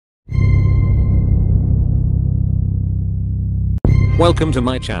Welcome to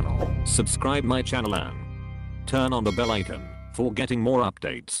my channel. Subscribe my channel and turn on the bell icon for getting more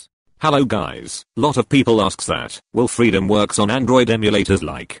updates. Hello guys, lot of people asks that, will Freedom works on Android emulators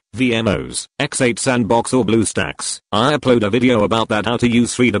like Vmos, X8 Sandbox or BlueStacks? I upload a video about that, how to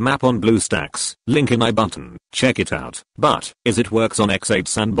use Freedom app on BlueStacks, link in I button, check it out. But, is it works on X8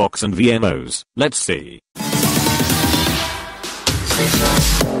 Sandbox and Vmos? Let's see.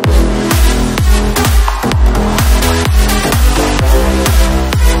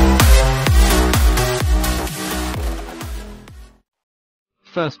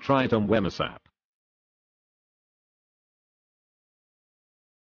 First try it on Vmos app.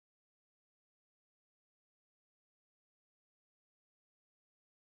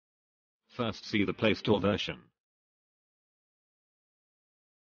 First see the Play Store version.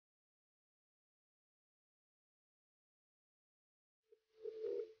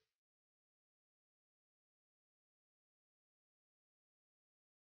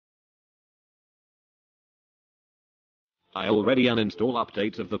 I already uninstall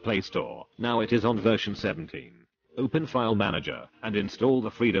updates of the Play Store. Now it is on version 17. Open File Manager and install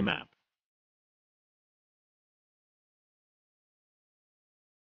the Freedom app.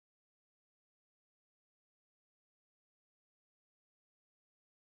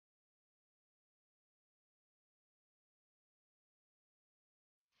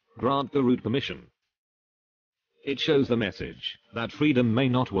 Grant the root permission. It shows the message that Freedom may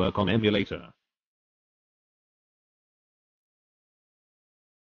not work on emulator.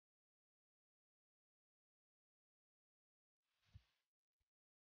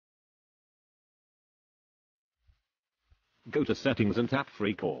 Go to Settings and tap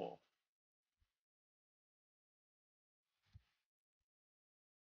Free Core.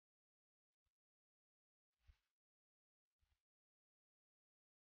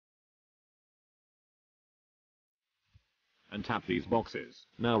 And tap these boxes.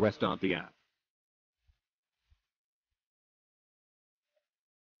 Now restart the app.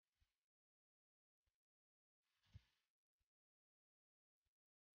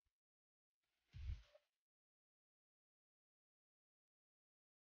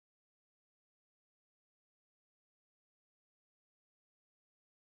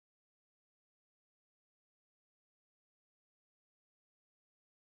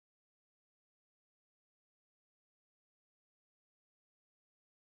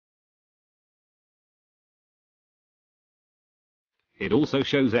 It also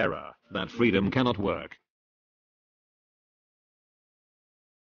shows error that Freedom cannot work.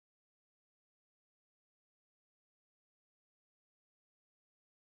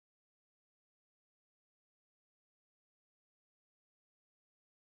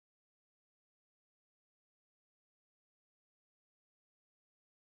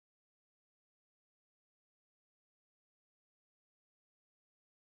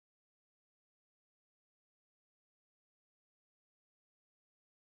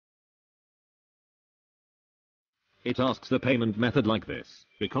 It asks the payment method like this,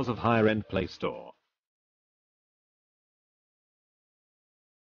 because of higher-end Play Store.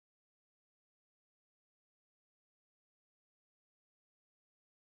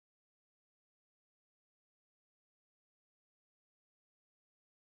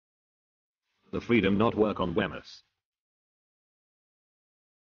 The Freedom not work on Vmos.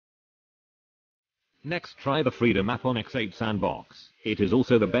 Next try the Freedom app on X8 Sandbox. It is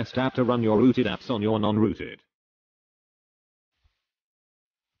also the best app to run your rooted apps on your non-rooted.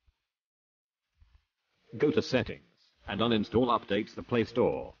 Go to Settings and uninstall updates the Play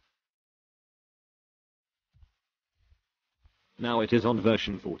Store. Now it is on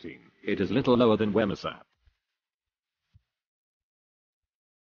version 14. It is little lower than Vmos app.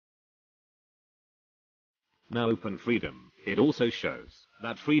 Now open Freedom. It also shows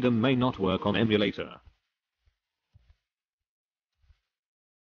that Freedom may not work on emulator.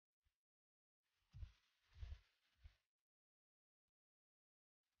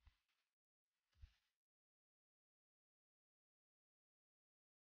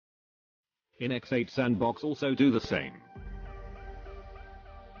 In X8 Sandbox also do the same.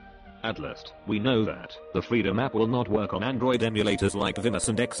 At least, we know that the Freedom app will not work on Android emulators like Vmos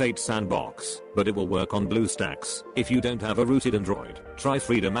and X8 Sandbox, but it will work on BlueStacks. If you don't have a rooted Android, try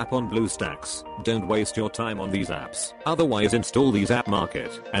Freedom app on BlueStacks. Don't waste your time on these apps. Otherwise install these app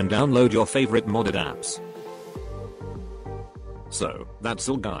market and download your favorite modded apps. So, that's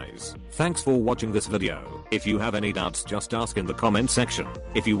all guys. Thanks for watching this video. If you have any doubts, just ask in the comment section.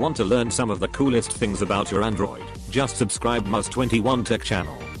 If you want to learn some of the coolest things about your Android, just subscribe Muz21 Tech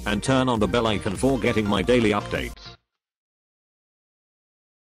channel and turn on the bell icon for getting my daily updates.